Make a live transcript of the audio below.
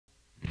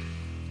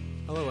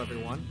Hello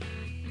everyone.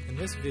 In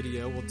this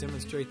video, we'll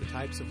demonstrate the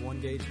types of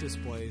OneGauge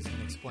displays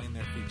and explain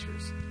their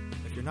features.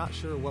 If you're not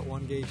sure what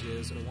OneGauge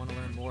is or want to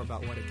learn more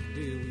about what it can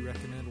do, we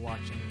recommend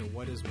watching the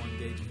What is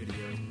OneGauge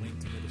video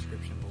linked in the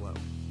description below.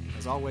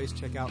 As always,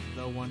 check out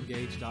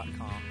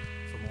OneGauge.com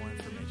for more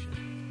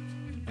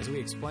information. As we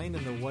explained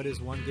in the What is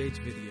OneGauge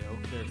video,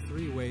 there are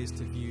 3 ways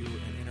to view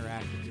and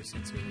interact with your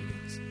sensor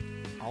readings.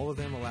 All of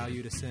them allow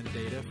you to send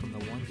data from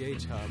the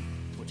OneGauge hub,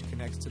 which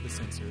connects to the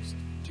sensors,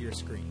 to your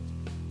screen.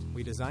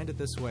 We designed it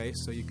this way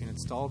so you can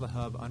install the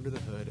hub under the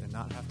hood and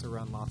not have to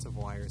run lots of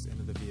wires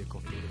into the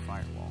vehicle through the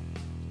firewall.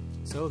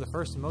 So the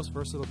first and most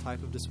versatile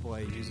type of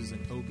display uses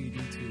an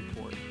OBD2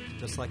 port,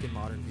 just like in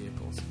modern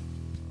vehicles.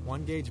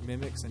 OneGauge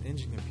mimics an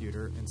engine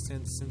computer and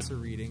sends sensor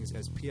readings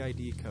as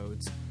PID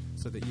codes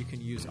so that you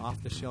can use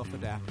off-the-shelf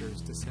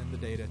adapters to send the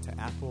data to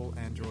Apple,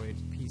 Android,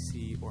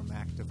 PC, or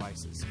Mac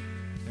devices.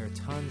 There are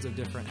tons of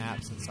different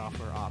apps and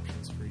software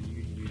options for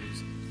you to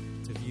use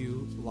to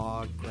view,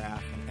 log,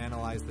 graph, and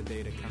analyze the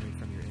data coming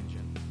from your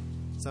engine.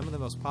 Some of the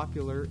most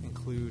popular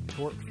include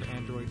Torque for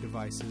Android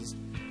devices,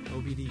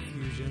 OBD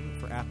Fusion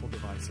for Apple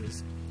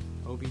devices,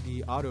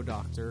 OBD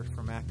Autodoctor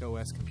for Mac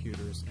OS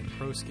computers, and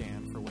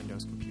ProScan for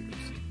Windows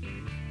computers.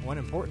 One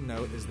important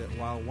note is that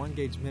while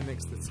OneGauge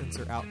mimics the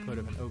sensor output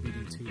of an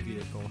OBD2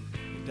 vehicle,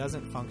 it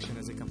doesn't function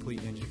as a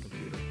complete engine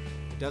computer.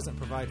 It doesn't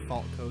provide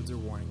fault codes or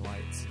warning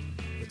lights.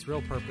 Its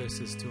real purpose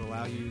is to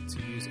allow you to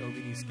use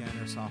OBD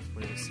scanner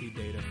software to see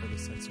data for the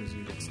sensors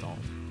you've installed.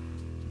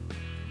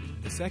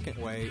 The second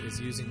way is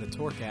using the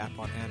Torque app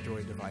on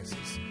Android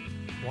devices.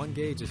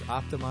 OneGauge is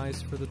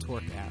optimized for the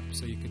Torque app,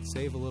 so you could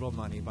save a little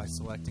money by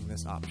selecting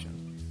this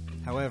option.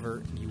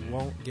 However, you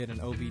won't get an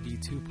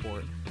OBD2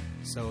 port,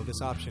 so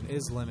this option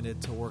is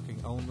limited to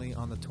working only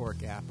on the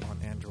Torque app on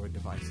Android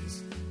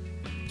devices.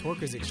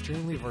 Torque is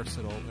extremely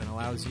versatile and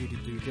allows you to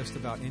do just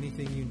about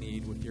anything you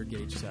need with your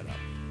gauge setup.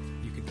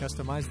 You can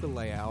customize the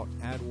layout,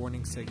 add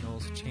warning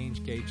signals,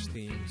 change gauge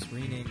themes,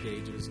 rename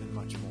gauges, and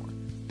much more.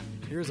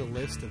 Here's a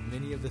list of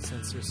many of the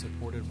sensors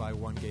supported by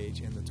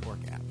OneGauge in the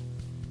Torque app.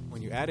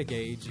 When you add a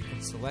gauge, you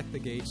can select the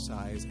gauge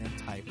size and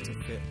type to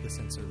fit the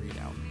sensor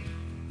readout.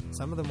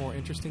 Some of the more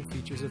interesting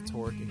features of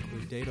Torque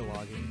include data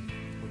logging,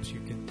 which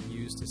you can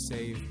use to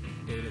save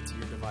data to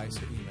your device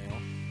or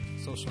email,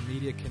 social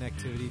media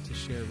connectivity to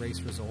share race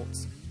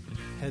results,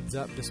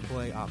 heads-up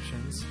display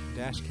options,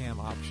 dash cam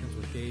options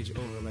with gauge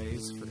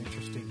overlays for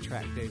interesting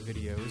track day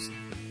videos,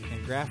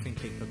 and graphing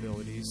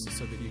capabilities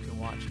so that you can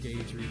watch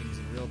gauge readings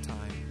in real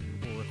time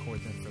or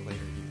record them for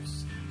later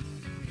use.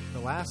 The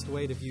last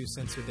way to view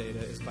sensor data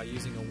is by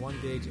using a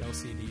OneGauge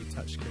LCD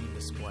touchscreen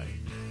display.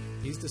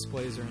 These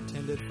displays are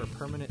intended for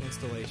permanent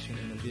installation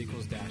in a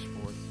vehicle's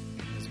dashboard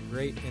and is a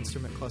great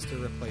instrument cluster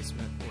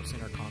replacement or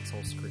center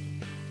console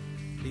screen.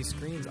 These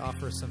screens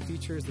offer some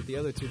features that the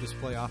other 2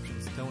 display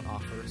options don't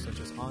offer, such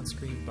as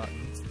on-screen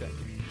buttons that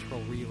can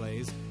control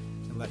relays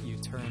and let you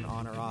turn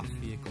on or off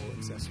vehicle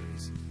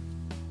accessories.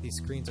 These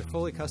screens are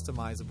fully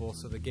customizable,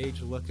 so the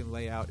gauge look and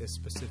layout is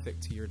specific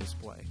to your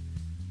display.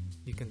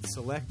 You can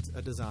select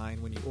a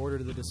design when you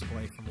order the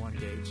display from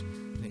OneGauge,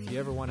 and if you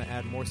ever want to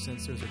add more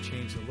sensors or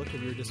change the look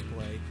of your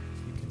display,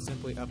 you can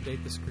simply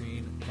update the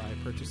screen by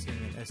purchasing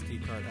an SD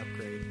card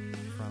upgrade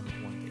from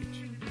OneGauge.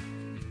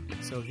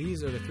 So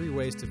these are the 3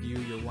 ways to view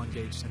your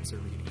OneGauge sensor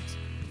readings.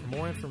 For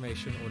more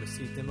information or to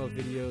see demo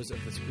videos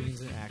of the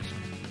screens in action,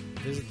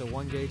 visit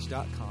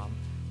OneGauge.com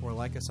or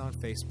like us on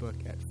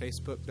Facebook at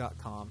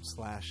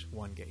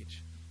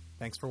facebook.com/OneGauge.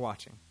 Thanks for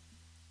watching.